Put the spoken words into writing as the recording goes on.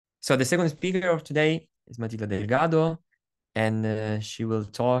So the second speaker of today is Matilda Delgado, and she will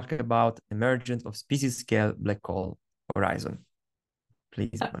talk about emergence of species-scale black hole horizon.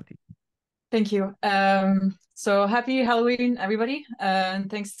 Please, Matilda. Thank you. So happy Halloween, everybody, and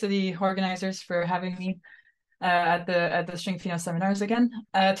thanks to the organizers for having me at the String Pheno seminars again.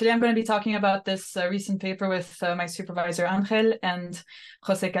 Today I'm going to be talking about this recent paper with my supervisor Angel and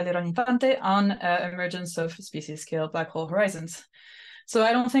Jose Calderon Infante on emergence of species-scale black hole horizons. So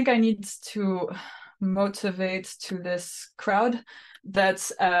I don't think I need to motivate to this crowd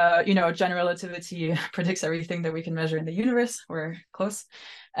that general relativity predicts everything that we can measure in the universe. We're close.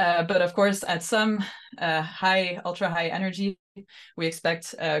 But of course, at some ultra high energy, we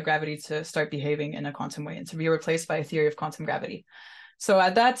expect gravity to start behaving in a quantum way and to be replaced by a theory of quantum gravity. So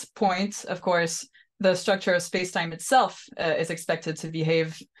at that point, of course, the structure of spacetime itself is expected to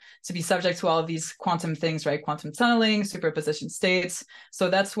be subject to all of these quantum things, right? Quantum tunneling, superposition states. So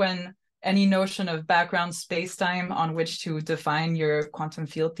that's when any notion of background spacetime on which to define your quantum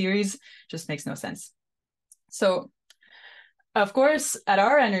field theories just makes no sense. So, of course, at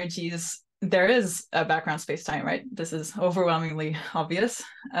our energies, there is a background spacetime, right? This is overwhelmingly obvious.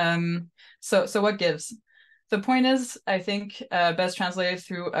 So what gives? The point is, I think, best translated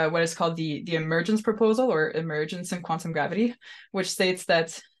through what is called the emergence proposal, or emergence in quantum gravity, which states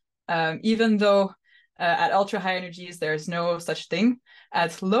that even though at ultra high energies there's no such thing,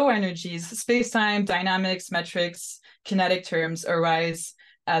 at low energies, spacetime, dynamics, metrics, kinetic terms arise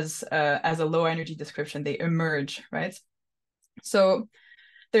as a low energy description. They emerge, right? So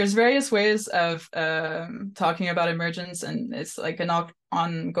there's various ways of talking about emergence, and it's like an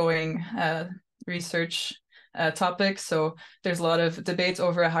ongoing research topic. So there's a lot of debate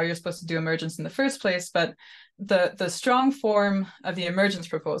over how you're supposed to do emergence in the first place, but the strong form of the emergence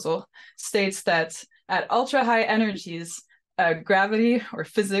proposal states that at ultra high energies, gravity or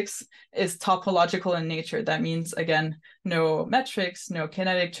physics is topological in nature. That means, again, no metrics, no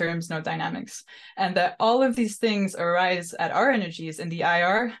kinetic terms, no dynamics. And that all of these things arise at our energies in the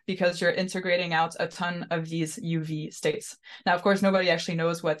IR because you're integrating out a ton of these UV states. Now, of course, nobody actually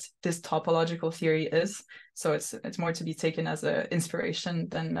knows what this topological theory is. So it's more to be taken as an inspiration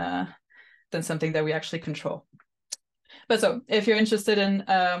than something that we actually control. But so if you're interested in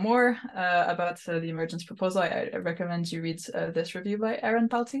more about the emergence proposal, I recommend you read this review by Aaron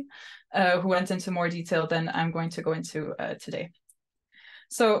Palti, who went into more detail than I'm going to go into today.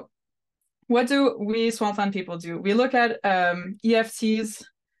 So what do we swampland people do? We look at EFTs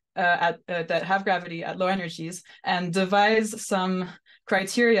that have gravity at low energies and devise some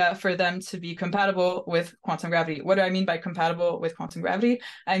criteria for them to be compatible with quantum gravity. What do I mean by compatible with quantum gravity?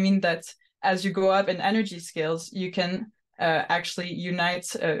 I mean that as you go up in energy scales, you can actually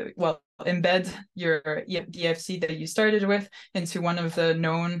embed your DFC that you started with into one of the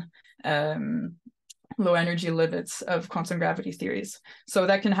known low energy limits of quantum gravity theories. So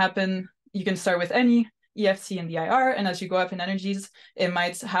that can happen. You can start with any EFT in the IR, and as you go up in energies, it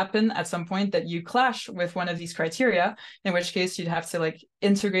might happen at some point that you clash with one of these criteria, in which case you'd have to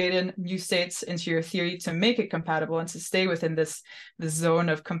integrate in new states into your theory to make it compatible and to stay within this zone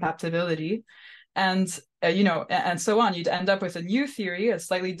of compatibility. And and so on. You'd end up with a new theory, a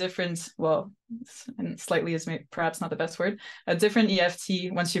slightly different, and slightly is perhaps not the best word, a different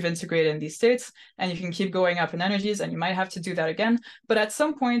EFT once you've integrated in these states, and you can keep going up in energies, and you might have to do that again. But at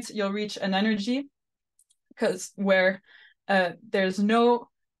some point, you'll reach an energy where there's no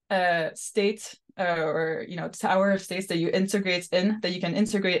state or tower of states that you can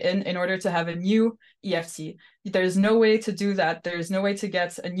integrate in order to have a new EFT. There's no way to do that. There's no way to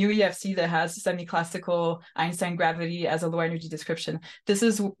get a new EFT that has semi-classical Einstein gravity as a low energy description. This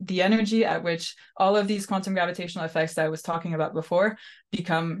is the energy at which all of these quantum gravitational effects that I was talking about before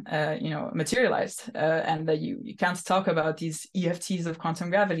become materialized, and that you can't talk about these EFTs of quantum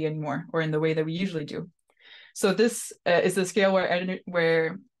gravity anymore, or in the way that we usually do. So this is the scale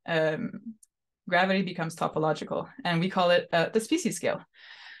where gravity becomes topological, and we call it the species scale.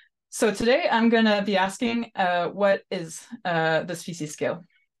 So today I'm going to be asking what is the species scale?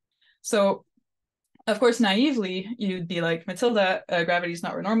 So of course, naively, you'd be like, Matilda, gravity is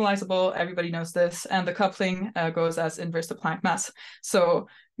not renormalizable. Everybody knows this. And the coupling goes as inverse to Planck mass. So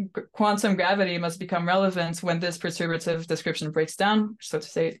quantum gravity must become relevant when this perturbative description breaks down, so to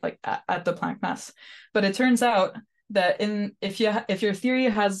say, at the Planck mass. But it turns out that if your theory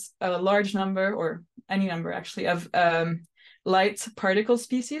has a large number, or any number actually, of light particle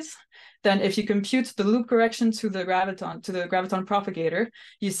species, then if you compute the loop correction to the graviton propagator,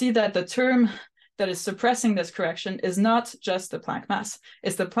 you see that the term that is suppressing this correction is not just the Planck mass.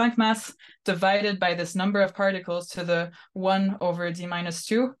 It's the Planck mass divided by this number of particles to the 1 over d minus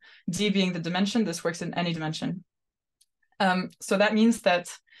 2, d being the dimension. This works in any dimension. So that means that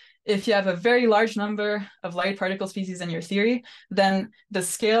if you have a very large number of light particle species in your theory, then the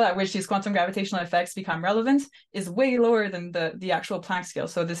scale at which these quantum gravitational effects become relevant is way lower than the actual Planck scale.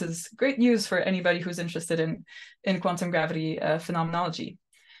 So this is great news for anybody who's interested in quantum gravity phenomenology.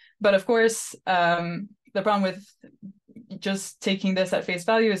 But of course, the problem with just taking this at face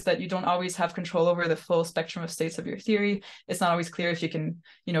value is that you don't always have control over the full spectrum of states of your theory. It's not always clear if you can,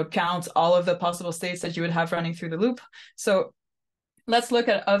 count all of the possible states that you would have running through the loop. So let's look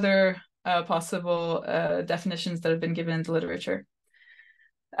at other possible definitions that have been given in the literature.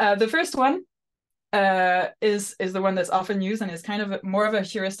 The first one is the one that's often used and is kind of more of a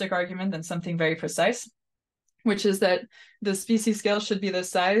heuristic argument than something very precise, which is that the species scale should be the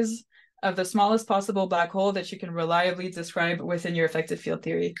size of the smallest possible black hole that you can reliably describe within your effective field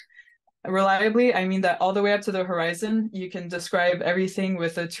theory. Reliably, I mean that all the way up to the horizon, you can describe everything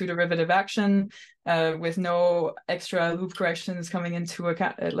with a two derivative action, with no extra loop corrections coming into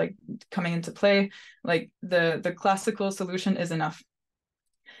play. Like the classical solution is enough.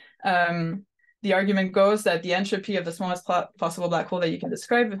 The argument goes that the entropy of the smallest possible black hole that you can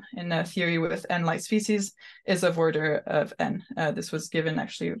describe in a theory with n light species is of order of n. This was given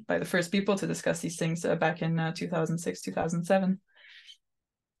actually by the first people to discuss these things back in 2006, 2007.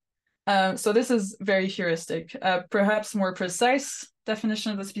 So this is very heuristic. Perhaps more precise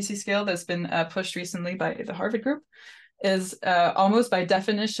definition of the species scale that's been pushed recently by the Harvard group is almost by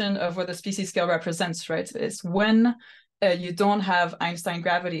definition of what the species scale represents, right? It's when you don't have Einstein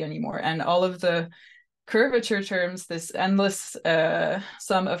gravity anymore, and all of the curvature terms, this endless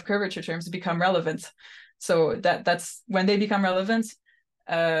sum of curvature terms, become relevant. So that's when they become relevant.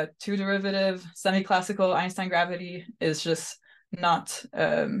 Two derivative semi-classical Einstein gravity is just not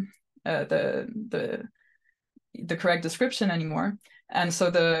the correct description anymore. And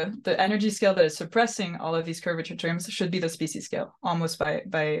so the energy scale that is suppressing all of these curvature terms should be the species scale, almost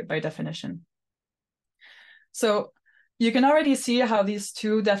by definition. So you can already see how these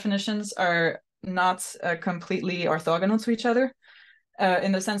two definitions are not completely orthogonal to each other,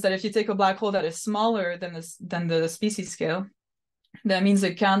 in the sense that if you take a black hole that is smaller than the species scale, that means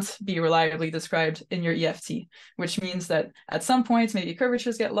it can't be reliably described in your EFT, which means that at some point, maybe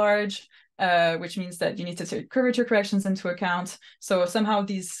curvatures get large, which means that you need to take curvature corrections into account. So somehow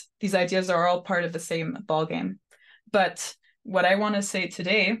these ideas are all part of the same ballgame. But what I want to say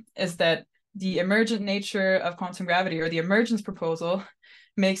today is that the emergent nature of quantum gravity, or the emergence proposal,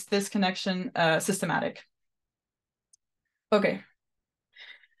 makes this connection systematic. Okay.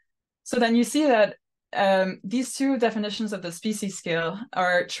 So then you see that these two definitions of the species scale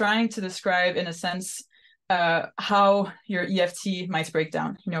are trying to describe, in a sense, how your EFT might break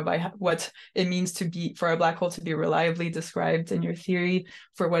down, by what it means for a black hole to be reliably described in your theory,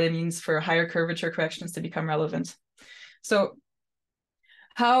 for what it means for higher curvature corrections to become relevant. So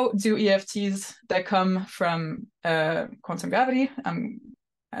how do EFTs that come from quantum gravity,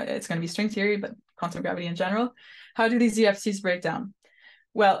 it's going to be string theory, but quantum gravity in general, how do these EFTs break down?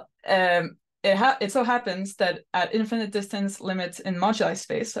 Well, it so happens that at infinite distance limits in moduli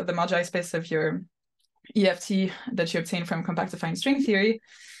space, of the moduli space of your EFT that you obtain from compactifying string theory,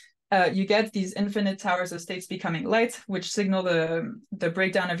 you get these infinite towers of states becoming light, which signal the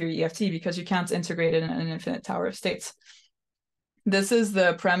breakdown of your EFT because you can't integrate it in an infinite tower of states. This is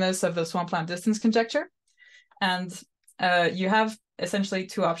the premise of the swampland distance conjecture. And you have essentially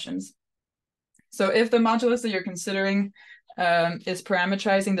two options. So if the modulus that you're considering is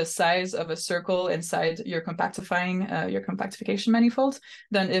parametrizing the size of a circle inside your compactification manifold,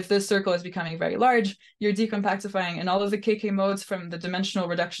 then if this circle is becoming very large, you're decompactifying, and all of the KK modes from the dimensional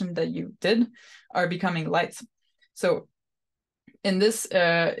reduction that you did are becoming light. So in this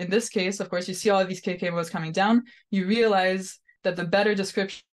case, of course, you see all of these KK modes coming down. You realize that the better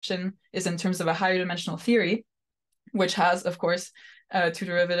description is in terms of a higher dimensional theory, which has, of course, two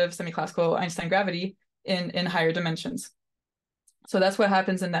derivative semi-classical Einstein gravity in higher dimensions. So that's what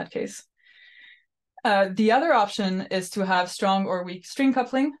happens in that case. The other option is to have strong or weak string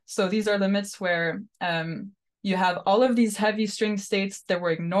coupling. So these are limits where you have all of these heavy string states that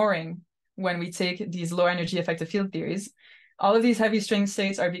we're ignoring when we take these low energy effective field theories. All of these heavy string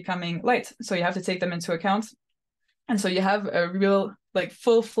states are becoming light, so you have to take them into account. And so you have a real,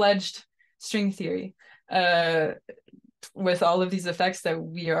 full-fledged string theory with all of these effects that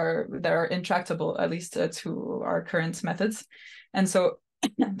are intractable, at least to our current methods. And so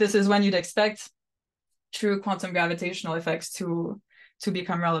this is when you'd expect true quantum gravitational effects to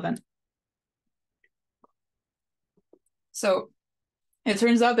become relevant. So it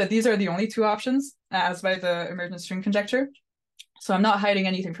turns out that these are the only two options as by the emergent string conjecture. So I'm not hiding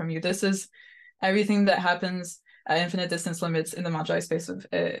anything from you. This is everything that happens at infinite distance limits in the moduli space of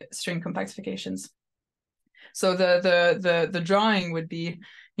string compactifications. So the drawing would be,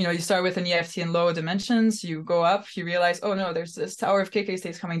 you start with an EFT in low dimensions, you go up, you realize, oh no, there's this tower of KK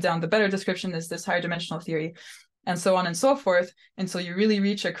states coming down. The better description is this higher dimensional theory, and so on and so forth, until you really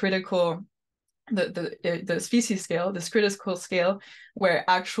reach a critical, the species scale, this critical scale, where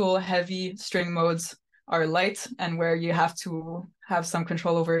actual heavy string modes are light and where you have to have some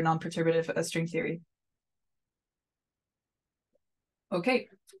control over non-perturbative string theory. Okay.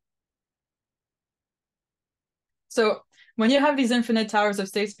 So when you have these infinite towers of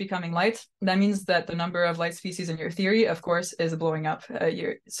states becoming light, that means that the number of light species in your theory, of course, is blowing up.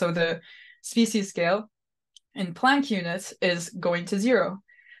 So the species scale in Planck units is going to 0.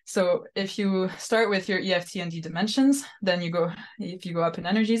 So if you start with your EFT and D dimensions, then if you go up in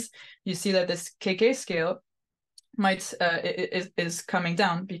energies, you see that this KK scale is coming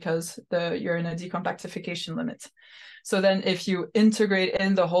down because you're in a decompactification limit. So then if you integrate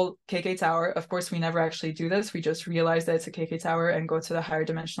in the whole KK tower, of course, we never actually do this. We just realize that it's a KK tower and go to the higher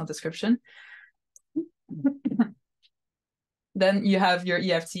dimensional description. Then you have your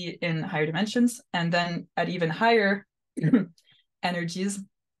EFT in higher dimensions. And then at even higher energies,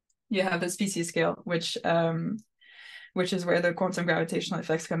 you have the species scale, which is where the quantum gravitational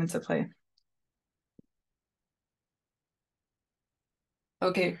effects come into play.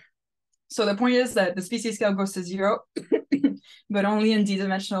 Okay, so the point is that the species scale goes to 0, but only in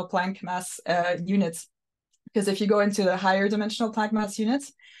d-dimensional Planck mass units. Because if you go into the higher dimensional Planck mass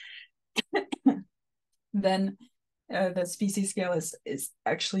units, then the species scale is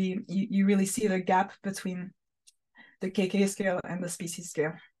actually, you really see the gap between the KK scale and the species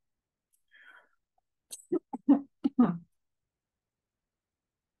scale.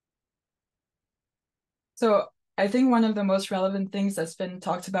 So I think one of the most relevant things that's been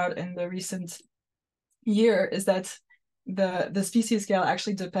talked about in the recent year is that the species scale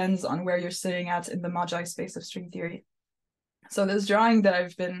actually depends on where you're sitting at in the moduli space of string theory. So this drawing that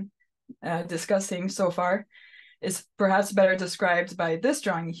I've been discussing so far is perhaps better described by this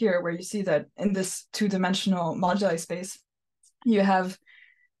drawing here, where you see that in this two-dimensional moduli space, you have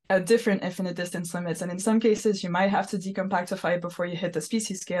a different infinite distance limits. And in some cases, you might have to decompactify before you hit the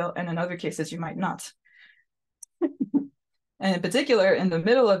species scale, and in other cases, you might not. And in particular, in the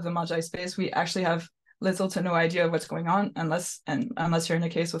middle of the moduli space, we actually have little to no idea of what's going on unless you're in a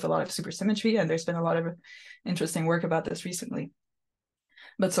case with a lot of supersymmetry, and there's been a lot of interesting work about this recently.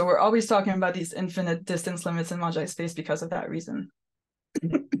 But so we're always talking about these infinite distance limits in moduli space because of that reason.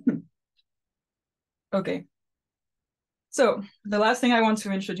 Okay. So the last thing I want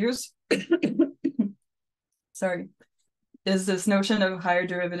to introduce, sorry, is this notion of higher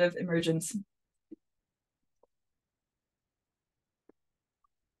derivative emergence.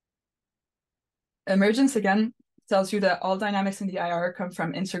 Emergence, again, tells you that all dynamics in the IR come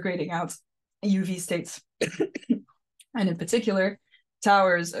from integrating out UV states, and in particular,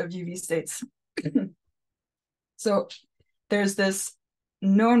 towers of UV states. So there's this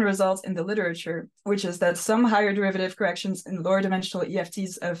known result in the literature, which is that some higher derivative corrections in lower dimensional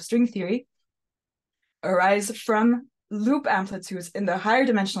EFTs of string theory arise from loop amplitudes in the higher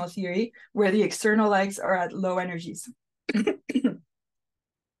dimensional theory where the external legs are at low energies.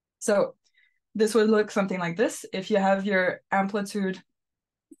 So this would look something like this. If you have your amplitude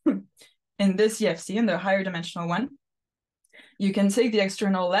in this EFC, in the higher dimensional one, you can take the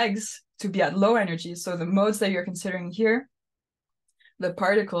external legs to be at low energies. So the modes that you're considering here, the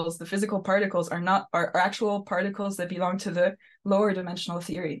particles, the physical particles are actual particles that belong to the lower dimensional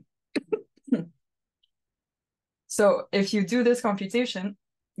theory. So if you do this computation,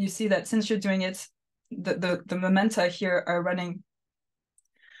 you see that since you're doing it, the momenta here are running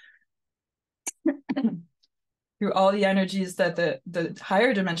through all the energies that the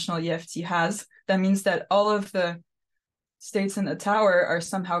higher dimensional EFT has. That means that all of the states in the tower are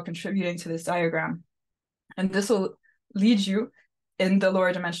somehow contributing to this diagram. And this will lead you in the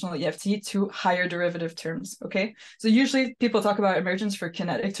lower dimensional EFT to higher derivative terms, okay? So usually people talk about emergence for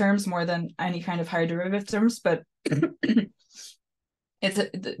kinetic terms more than any kind of higher derivative terms, but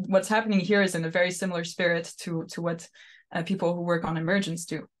what's happening here is in a very similar spirit to what people who work on emergence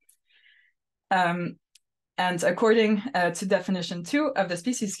do. And according to definition 2 of the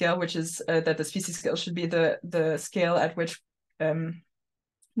species scale, which is that the species scale should be the scale at which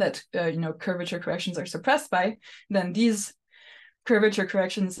curvature corrections are suppressed by, then these curvature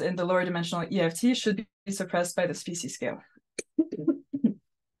corrections in the lower dimensional EFT should be suppressed by the species scale.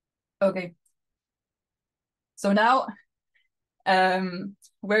 Okay. So now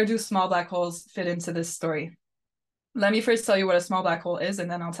Where do small black holes fit into this story? Let me first tell you what a small black hole is, and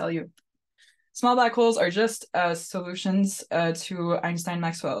then I'll tell you. Small black holes are just solutions to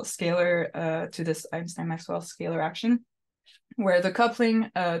Einstein-Maxwell scalar, to this Einstein-Maxwell scalar action, where the coupling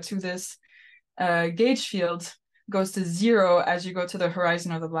to this gauge field goes to 0 as you go to the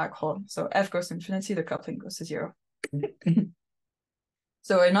horizon of the black hole. So F goes to infinity, the coupling goes to 0.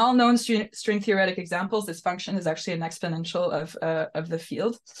 So in all known string theoretic examples, this function is actually an exponential of the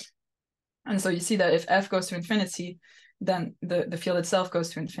field. And so you see that if F goes to infinity, then the field itself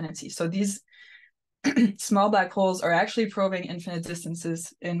goes to infinity. So these small black holes are actually probing infinite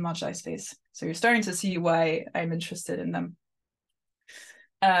distances in moduli space. So you're starting to see why I'm interested in them.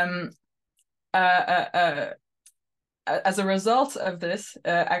 As a result of this,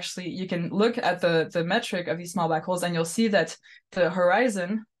 actually, you can look at the metric of these small black holes, and you'll see that the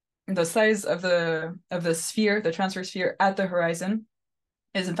horizon, the size of the sphere, the transverse sphere at the horizon,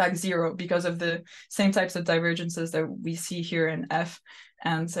 is in fact 0 because of the same types of divergences that we see here in F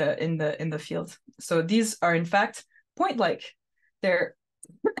and in the field. So these are in fact point-like. They're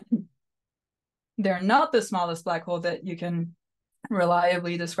not the smallest black hole that you can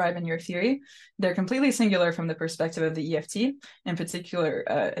reliably describe in your theory. They're completely singular from the perspective of the EFT. In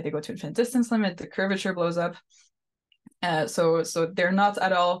particular, they go to infinite distance limit, the curvature blows up. So they're not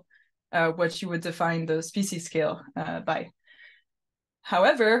at all what you would define the species scale by.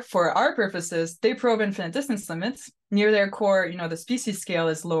 However, for our purposes, they probe infinite distance limits. Near their core, the species scale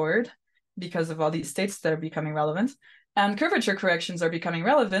is lowered because of all these states that are becoming relevant. And curvature corrections are becoming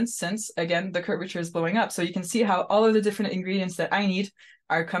relevant since, again, the curvature is blowing up. So you can see how all of the different ingredients that I need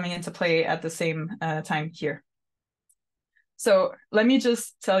are coming into play at the same time here. So let me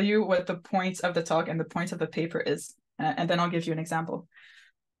just tell you what the point of the talk and the point of the paper is, and then I'll give you an example.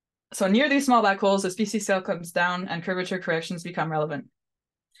 So near these small black holes, the species scale comes down and curvature corrections become relevant.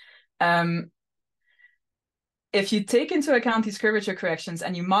 If you take into account these curvature corrections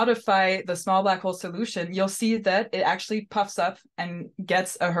and you modify the small black hole solution, you'll see that it actually puffs up and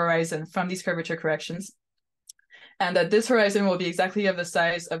gets a horizon from these curvature corrections. And that this horizon will be exactly of the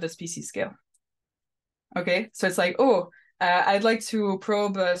size of the species scale. Okay, so it's like, I'd like to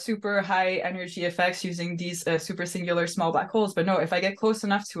probe super high energy effects using these super singular small black holes. But no, if I get close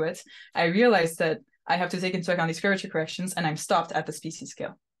enough to it, I realize that I have to take into account these curvature corrections and I'm stopped at the species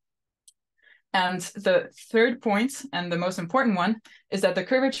scale. And the third point, and the most important one, is that the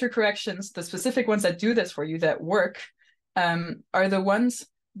curvature corrections, the specific ones that do this for you, that work, are the ones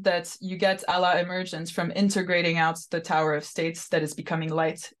that you get a la Emergence from integrating out the tower of states that is becoming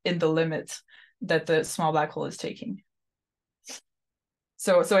light in the limit that the small black hole is taking.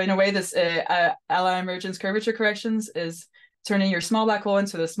 So in a way, this a la Emergence curvature corrections is turning your small black hole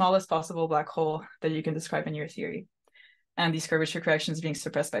into the smallest possible black hole that you can describe in your theory. And these curvature corrections being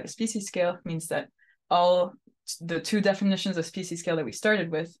suppressed by the species scale means that all the two definitions of species scale that we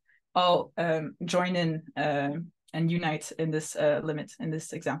started with all join in and unite in this limit, in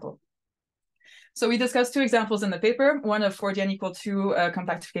this example. So we discussed two examples in the paper, one of 4D equal 2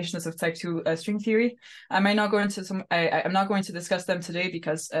 compactifications of type 2 string theory. I'm not going to discuss them today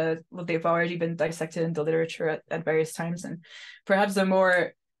because they've already been dissected in the literature at various times. And perhaps the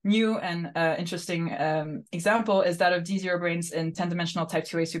more new and interesting example is that of D0 branes in 10-dimensional type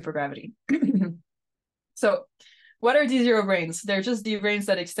 2A supergravity. So what are D0 branes? They're just D branes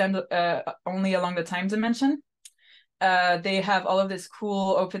that extend only along the time dimension. They have all of this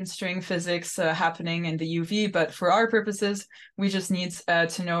cool open string physics happening in the UV, but for our purposes, we just need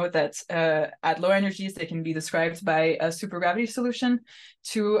to know that at low energies, they can be described by a supergravity solution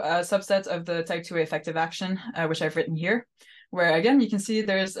to a subset of the type 2A effective action, which I've written here, where again, you can see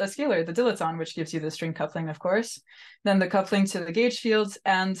there's a scalar, the dilaton, which gives you the string coupling, of course, then the coupling to the gauge field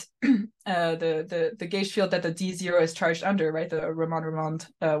and the gauge field that the D0 is charged under, right, the Ramond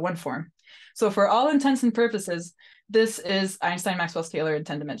one form. So for all intents and purposes, this is Einstein-Maxwell scalar in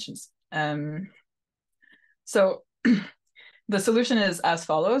 10 dimensions. So the solution is as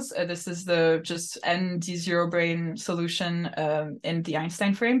follows. This is the just n D0 brane solution in the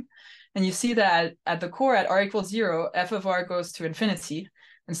Einstein frame. And you see that at the core, at r equals 0, f of r goes to infinity.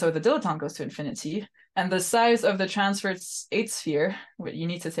 And so the dilaton goes to infinity. And the size of the transverse 8 sphere, you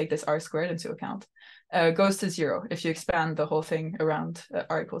need to take this r squared into account, goes to 0 if you expand the whole thing around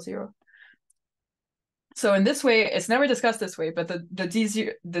r equals 0. So in this way, it's never discussed this way, but the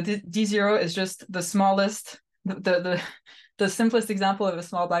D0 is just the smallest, the simplest example of a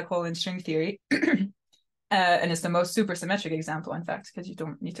small black hole in string theory. And it's the most supersymmetric example, in fact, because you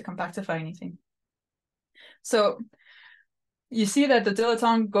don't need to compactify anything. So you see that the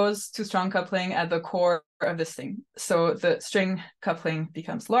dilaton goes to strong coupling at the core of this thing. So the string coupling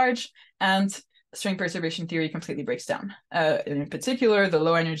becomes large and string perturbation theory completely breaks down. In particular, the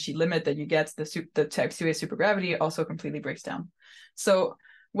low energy limit that you get, the type 2A supergravity, also completely breaks down. So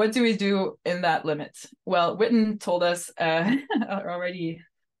what do we do in that limit? Well, Witten told us already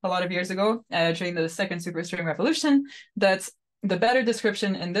a lot of years ago, during the second superstring revolution, that the better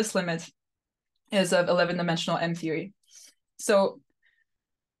description in this limit is of 11-dimensional M theory. So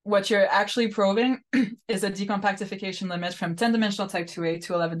what you're actually probing is a decompactification limit from 10-dimensional type 2A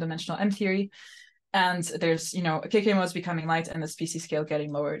to 11-dimensional M theory. And there's, KK modes becoming light and the species scale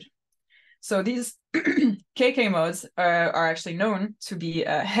getting lowered. So these KK modes are actually known to be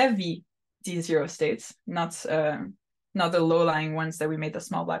heavy D0 states, not the low-lying ones that we made the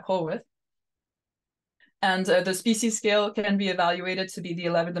small black hole with. And the species scale can be evaluated to be the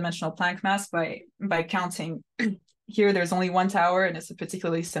 11-dimensional Planck mass by counting. Here, there's only one tower, and it's a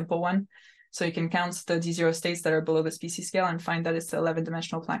particularly simple one. So you can count the D0 states that are below the species scale and find that it's the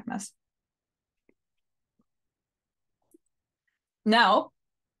 11-dimensional Planck mass. Now,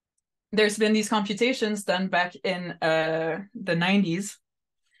 there's been these computations done back in the 90s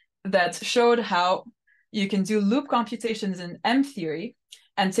that showed how you can do loop computations in M theory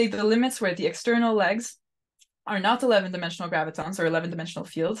and take the limits where the external legs are not 11-dimensional gravitons or 11-dimensional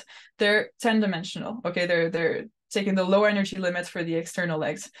fields. They're 10-dimensional. Okay, they're taking the low energy limits for the external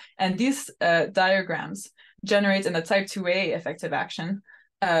legs. And these diagrams generate in the type 2A effective action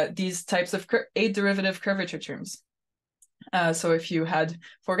these types of A-derivative curvature terms. So if you had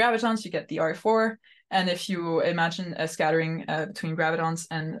 4 gravitons, you get the R4. And if you imagine a scattering between gravitons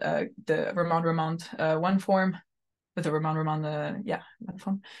and the Ramond-Ramond one form, with the Ramond-Ramond one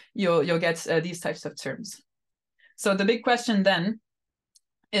form, you'll get these types of terms. So the big question then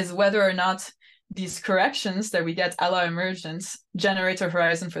is whether or not these corrections that we get a la emergence generate a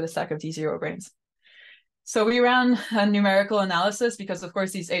horizon for the stack of D0 branes. So we ran a numerical analysis because, of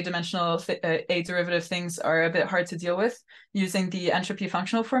course, these A-dimensional A-derivative things are a bit hard to deal with using the entropy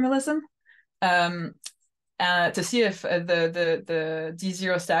functional formalism to see if the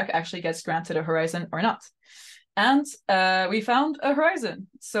D0 stack actually gets granted a horizon or not. And we found a horizon.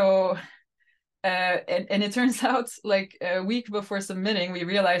 So and it turns out, like a week before submitting, we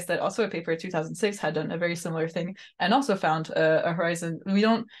realized that also a paper in 2006 had done a very similar thing and also found a horizon. We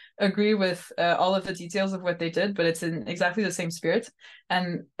don't agree with all of the details of what they did, but it's in exactly the same spirit.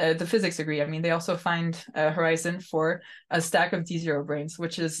 And the physics agree. I mean, they also find a horizon for a stack of D0 branes,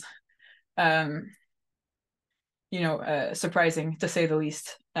 which is, surprising to say the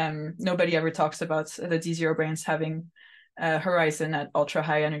least. Nobody ever talks about the D0 branes having a horizon at ultra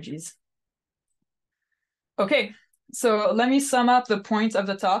high energies. Okay, so let me sum up the point of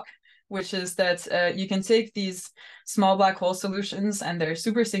the talk, which is that you can take these small black hole solutions and they're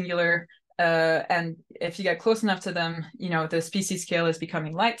super singular. And if you get close enough to them, the species scale is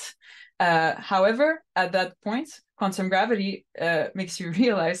becoming light. However, at that point, quantum gravity makes you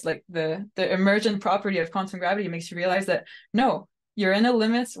realize, like the emergent property of quantum gravity makes you realize that, no, you're in a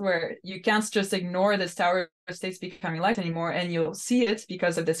limit where you can't just ignore this tower of states becoming light anymore, and you'll see it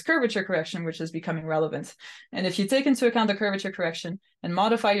because of this curvature correction, which is becoming relevant. And if you take into account the curvature correction and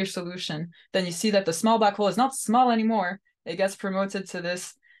modify your solution, then you see that the small black hole is not small anymore. It gets promoted to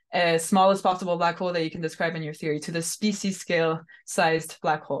this smallest possible black hole that you can describe in your theory, to the species scale sized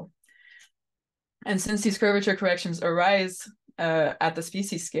black hole. And since these curvature corrections arise at the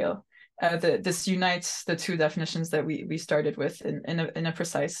species scale, this unites the two definitions that we started with in a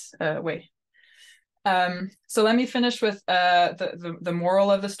precise way. So let me finish with the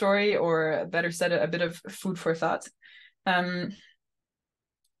moral of the story, or better said, a bit of food for thought.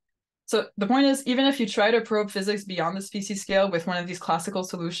 So the point is, even if you try to probe physics beyond the species scale with one of these classical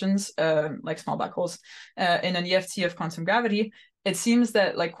solutions, like small black holes, in an EFT of quantum gravity, it seems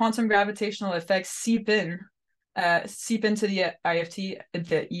that like quantum gravitational effects seep into the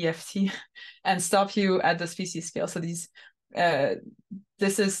EFT, and stop you at the species scale. So these,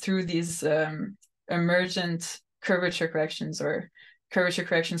 this is through these emergent curvature corrections, or curvature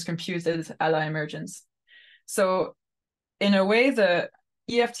corrections computed a la emergence. So in a way, the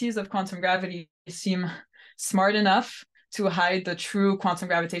EFTs of quantum gravity seem smart enough to hide the true quantum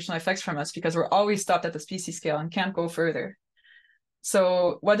gravitational effects from us, because we're always stopped at the species scale and can't go further.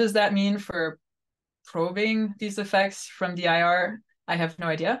 So what does that mean for probing these effects from the IR? I have no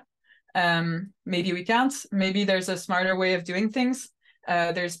idea. Maybe we can't. Maybe there's a smarter way of doing things.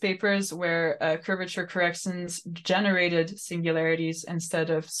 There's papers where curvature corrections generated singularities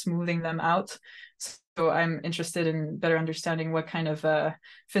instead of smoothing them out. So I'm interested in better understanding what kind of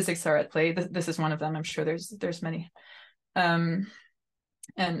physics are at play. This is one of them. I'm sure there's many. and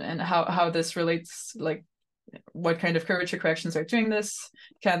how this relates, like what kind of curvature corrections are doing this?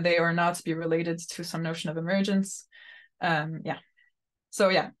 Can they or not be related to some notion of emergence? Yeah. So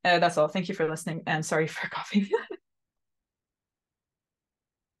yeah, that's all. Thank you for listening, and sorry for coughing.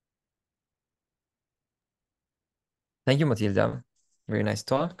 Thank you, Matilda. Very nice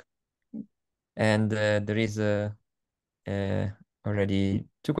talk. And there is already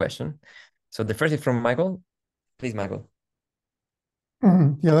two questions. So the first is from Michael. Please, Michael.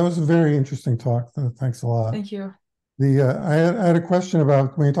 Yeah, that was a very interesting talk. Thanks a lot. Thank you. I had a question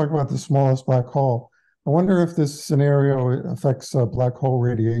about when you talk about the smallest black hole. I wonder if this scenario affects black hole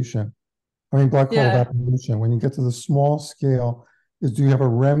radiation. I mean, black hole evaporation. When you get to the small scale, do you have a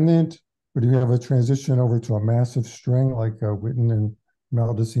remnant, or do you have a transition over to a massive string like Witten and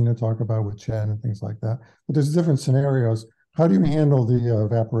Maldacena talk about with Chen and things like that? But there's different scenarios. How do you handle the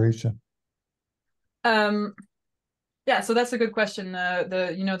evaporation? Yeah, so that's a good question.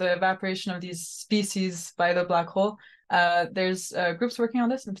 The evaporation of these species by the black hole. There's groups working on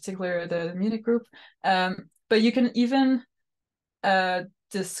this, in particular the Munich group. But you can even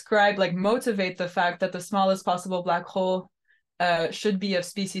describe, like motivate the fact that the smallest possible black hole should be of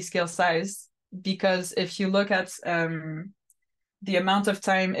species scale size, because if you look at the amount of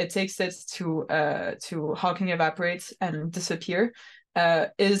time it takes it to Hawking evaporate and disappear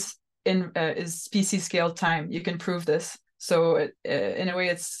is species scale time. You can prove this. So in a way,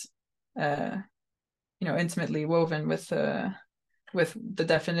 it's intimately woven with the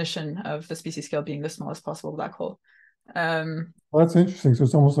definition of the species scale being the smallest possible black hole. Well, that's interesting. So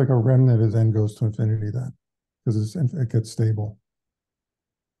it's almost like a remnant that then goes to infinity then, because it gets stable.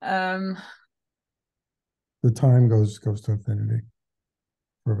 The time goes to infinity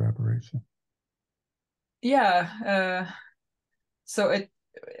for evaporation. Yeah. So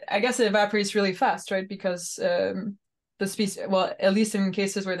I guess it evaporates really fast, right? Because the species, well, at least in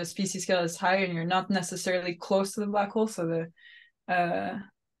cases where the species scale is high and you're not necessarily close to the black hole, so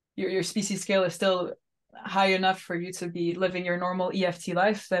your species scale is still high enough for you to be living your normal EFT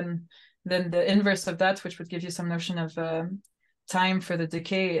life, then the inverse of that, which would give you some notion of time for the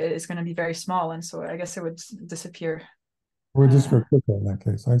decay, is going to be very small, and so I guess it would disappear. We're just for quicker in that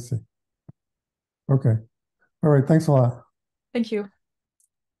case. I see. Okay. All right. Thanks a lot. Thank you.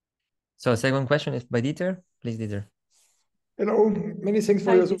 So second question is by Dieter. Please, Dieter. Hello. Many thanks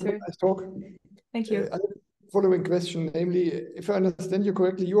for your super nice talk. Thank you. Following question, namely, if I understand you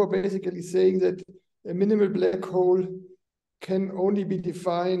correctly, you are basically saying that a minimal black hole can only be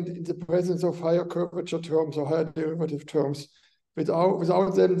defined in the presence of higher curvature terms or higher derivative terms.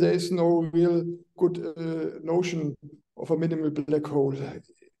 Without them, there is no real good notion of a minimal black hole.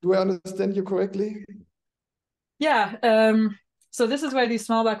 Do I understand you correctly? Yeah. So this is why these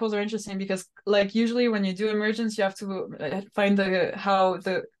small black holes are interesting, because like usually when you do emergence, you have to find how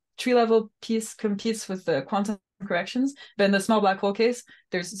the tree level piece competes with the quantum corrections. But in the small black hole case,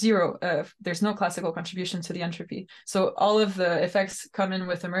 there's zero. There's no classical contribution to the entropy. So all of the effects come in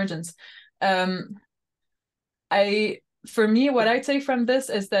with emergence. For me, what I take from this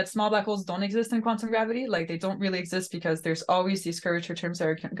is that small black holes don't exist in quantum gravity. Like they don't really exist because there's always these curvature terms that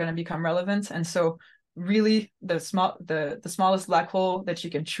are going to become relevant. And so really the smallest black hole that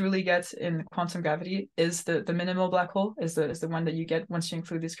you can truly get in quantum gravity is the minimal black hole, is the one that you get once you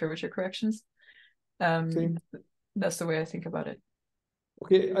include these curvature corrections. That's the way I think about it.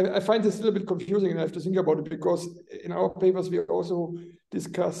 Okay, I find this a little bit confusing and I have to think about it, because in our papers we also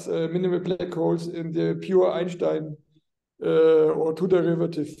discuss minimal black holes in the pure Einstein or two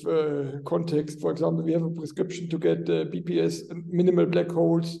derivative context. For example, we have a prescription to get BPS minimal black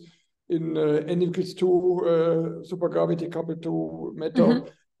holes in n equals 2 supergravity coupled to matter,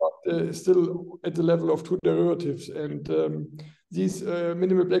 but still at the level of two derivatives. And these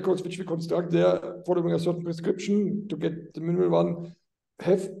minimal black holes which we construct there, following a certain prescription to get the minimal one,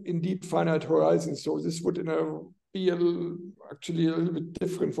 have indeed finite horizons. So this would be actually a little bit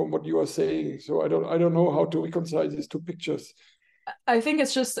different from what you are saying. So I don't know how to reconcile these two pictures. I think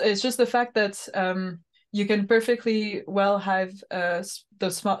it's just the fact that you can perfectly well have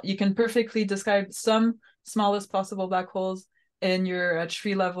you can perfectly describe some smallest possible black holes in your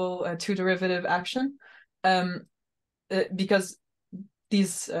tree level two derivative action, because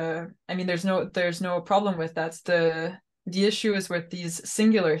these I mean there's no problem with that. The issue is with these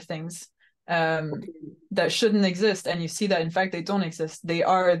singular things that shouldn't exist, and you see that in fact they don't exist. They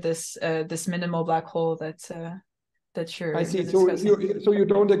are this minimal black hole that you're. I see. You're So you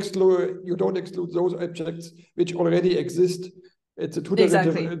don't exclude those objects which already exist at the two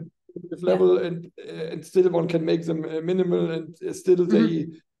derivative level, and still one can make them minimal, and still they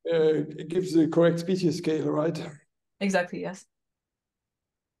give the correct species scale, right? Exactly, yes.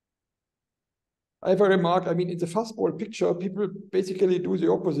 I have a remark. I mean, in the fastball picture, people basically do the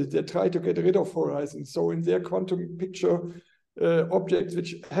opposite. They try to get rid of horizons. So in their quantum picture, objects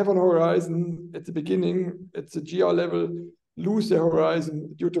which have an horizon at the beginning, at the GR level, lose their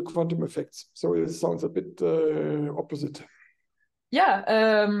horizon due to quantum effects. So it sounds a bit opposite.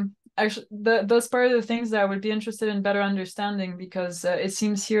 Yeah, actually, those part of the things that I would be interested in better understanding, because it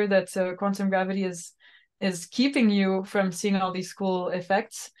seems here that quantum gravity is keeping you from seeing all these cool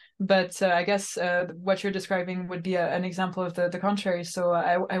effects. But I guess what you're describing would be an example of the contrary. So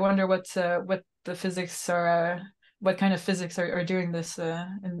I wonder what the physics are, what kind of physics are doing this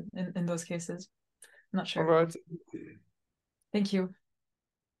in those cases. I'm not sure. All right. Thank you.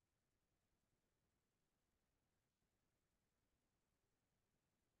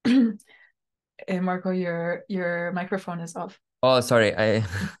 Hey, Marco, your microphone is off. Oh, sorry.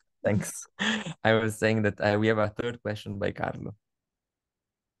 Thanks. I was saying that we have a third question by Carlo.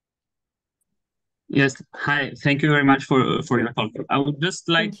 Yes, hi. Thank you very much for your talk. I would just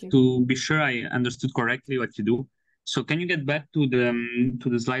like to be sure I understood correctly what you do. So can you get back to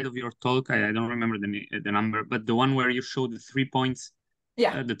the slide of your talk? I don't remember the number, but the one where you showed the 3 points,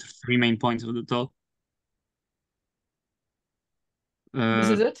 the 3 main points of the talk. This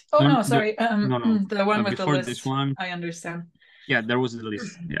is it? Oh no, sorry. No. The one with the before list. This one. I understand. Yeah, there was the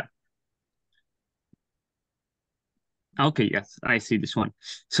list. Yeah. Okay, yes, I see this one.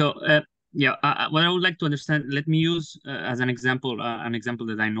 So yeah, what I would like to understand, let me use as an example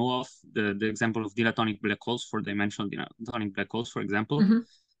that I know of, the example of dilatonic black holes, for dimensional dilatonic black holes, for example.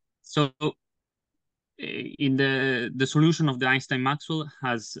 So in the solution of the Einstein-Maxwell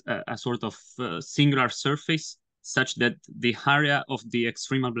has a sort of singular surface such that the area of the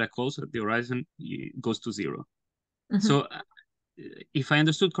extremal black holes at the horizon goes to 0. So if I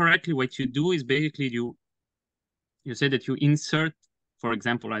understood correctly, what you do is basically you say that you insert, for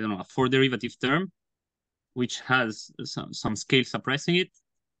example, I don't know, a 4 derivative term, which has some scale suppressing it.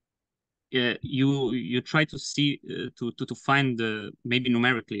 You try to see to find maybe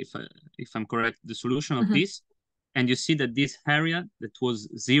numerically, if I'm correct, the solution of this, and you see that this area that was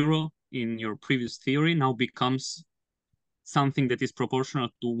 0 in your previous theory now becomes something that is proportional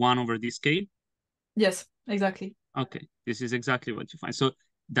to 1 over this scale. Yes, exactly. Okay, this is exactly what you find. So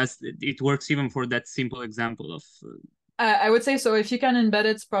it works even for that simple example of. I would say so. If you can embed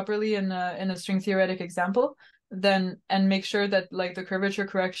it properly in a string theoretic example, then and make sure that like the curvature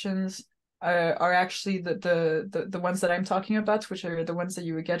corrections are actually the ones that I'm talking about, which are the ones that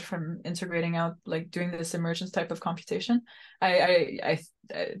you would get from integrating out, like doing this emergence type of computation. I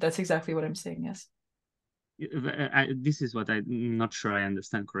that's exactly what I'm saying. Yes. This is what I'm not sure I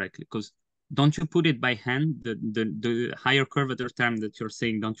understand correctly, because don't you put it by hand, the higher curvature term that you're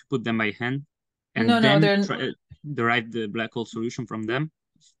saying, don't you put them by hand and derive the black hole solution from them?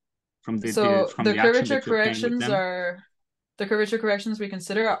 From the curvature corrections the curvature corrections we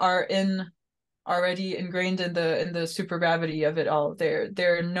consider are already ingrained in the supergravity of it all.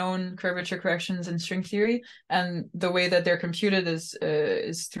 They're known curvature corrections in string theory, and the way that they're computed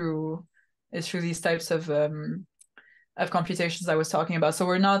is through these types of computations I was talking about. So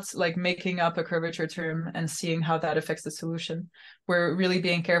we're not like making up a curvature term and seeing how that affects the solution. We're really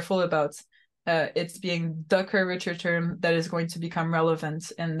being careful about it's being the curvature term that is going to become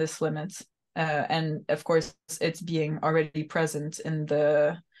relevant in this limit. And of course, it's being already present in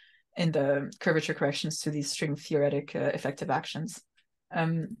the curvature corrections to these string theoretic effective actions.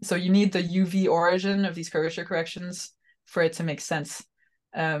 So you need the UV origin of these curvature corrections for it to make sense.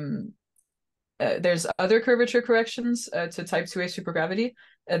 There's other curvature corrections to type 2A supergravity.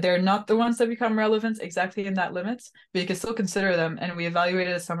 They're not the ones that become relevant exactly in that limit, but you can still consider them. And we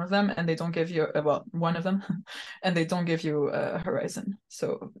evaluated some of them, and they don't give you, well, one of them, and they don't give you a horizon.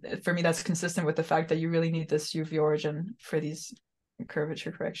 So for me, that's consistent with the fact that you really need this UV origin for these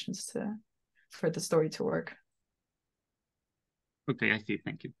curvature corrections for the story to work. Okay, I see.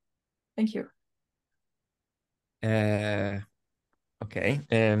 Thank you. Thank you. Okay.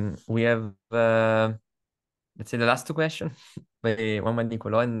 We have let's say the last two questions, one by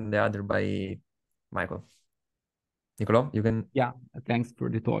Niccolo and the other by Michael. Niccolo, you can. Yeah, thanks for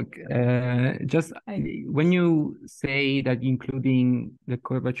the talk. Just when you say that including the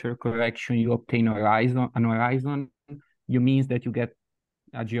curvature correction, you obtain an horizon, you means that you get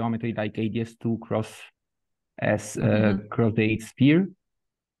a geometry like ADS2 cross S cross the 8 sphere.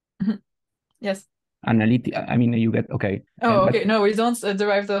 Yes. Analytic. I mean, you get okay. Oh, okay. No, we don't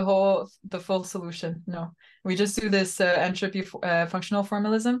derive the full solution. No, we just do this entropy functional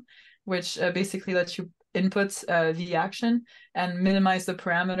formalism, which basically lets you input the action and minimize the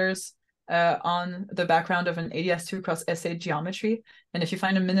parameters on the background of an ADS2 cross SA geometry. And if you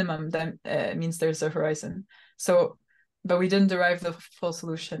find a minimum, then it means there's a horizon. So, but we didn't derive the full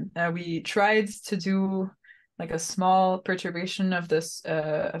solution. We tried to do like a small perturbation of this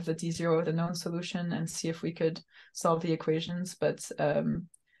of the D0 of the known solution and see if we could solve the equations, but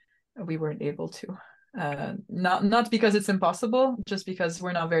we weren't able to. Not because it's impossible, just because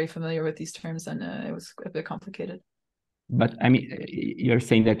we're not very familiar with these terms and it was a bit complicated. But I mean, you're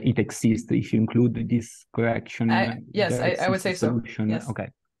saying that it exists if you include this correction. Yes, I would say so. Yes. Okay.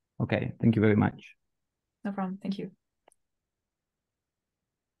 Okay. Thank you very much. No problem. Thank you.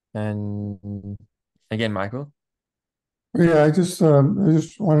 And again, Michael. Yeah, I just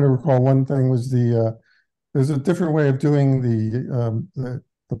wanted to recall one thing was there's a different way of doing the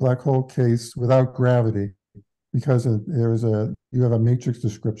black hole case without gravity, because you have a matrix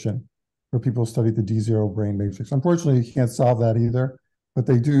description where people study the D0 brane matrix. Unfortunately, you can't solve that either, but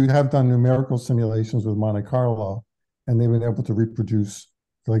they have done numerical simulations with Monte Carlo, and they've been able to reproduce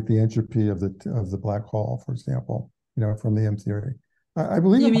like the entropy of the black hole, for example, from the M theory. I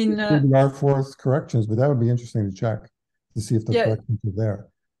believe you mean the R4 corrections, but that would be interesting to check to see if the corrections are there.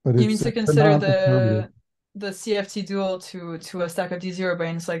 But you mean to consider the CFT dual to a stack of D0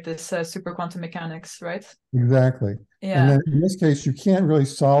 branes like this super quantum mechanics, right? Exactly. Yeah. And then in this case, you can't really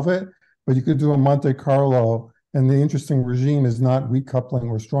solve it, but you could do a Monte Carlo, and the interesting regime is not weak coupling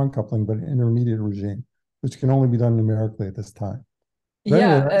or strong coupling, but an intermediate regime, which can only be done numerically at this time. But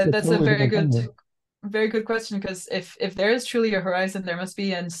yeah, anyway, that's a very good question, because if there is truly a horizon, there must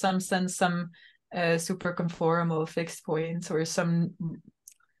be in some sense some super conformal fixed point or some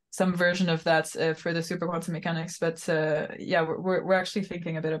version of that for the super quantum mechanics. But yeah, we're actually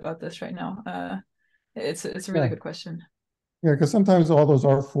thinking a bit about this right now. It's a really good question. Yeah, because sometimes all those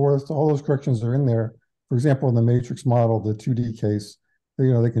R4s, all those corrections are in there. For example, in the matrix model, the 2D case,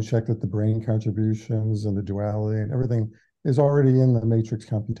 they can check that the brane contributions and the duality and everything is already in the matrix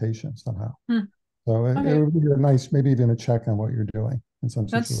computation somehow. So it would be a nice, maybe even a check on what you're doing in some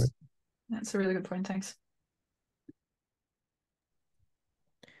situation. That's a really good point. Thanks.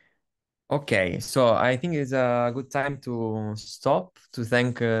 Okay, so I think it's a good time to stop to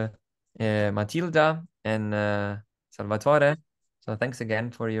thank Matilda and Salvatore. So thanks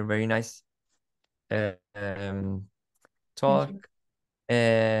again for your very nice talk.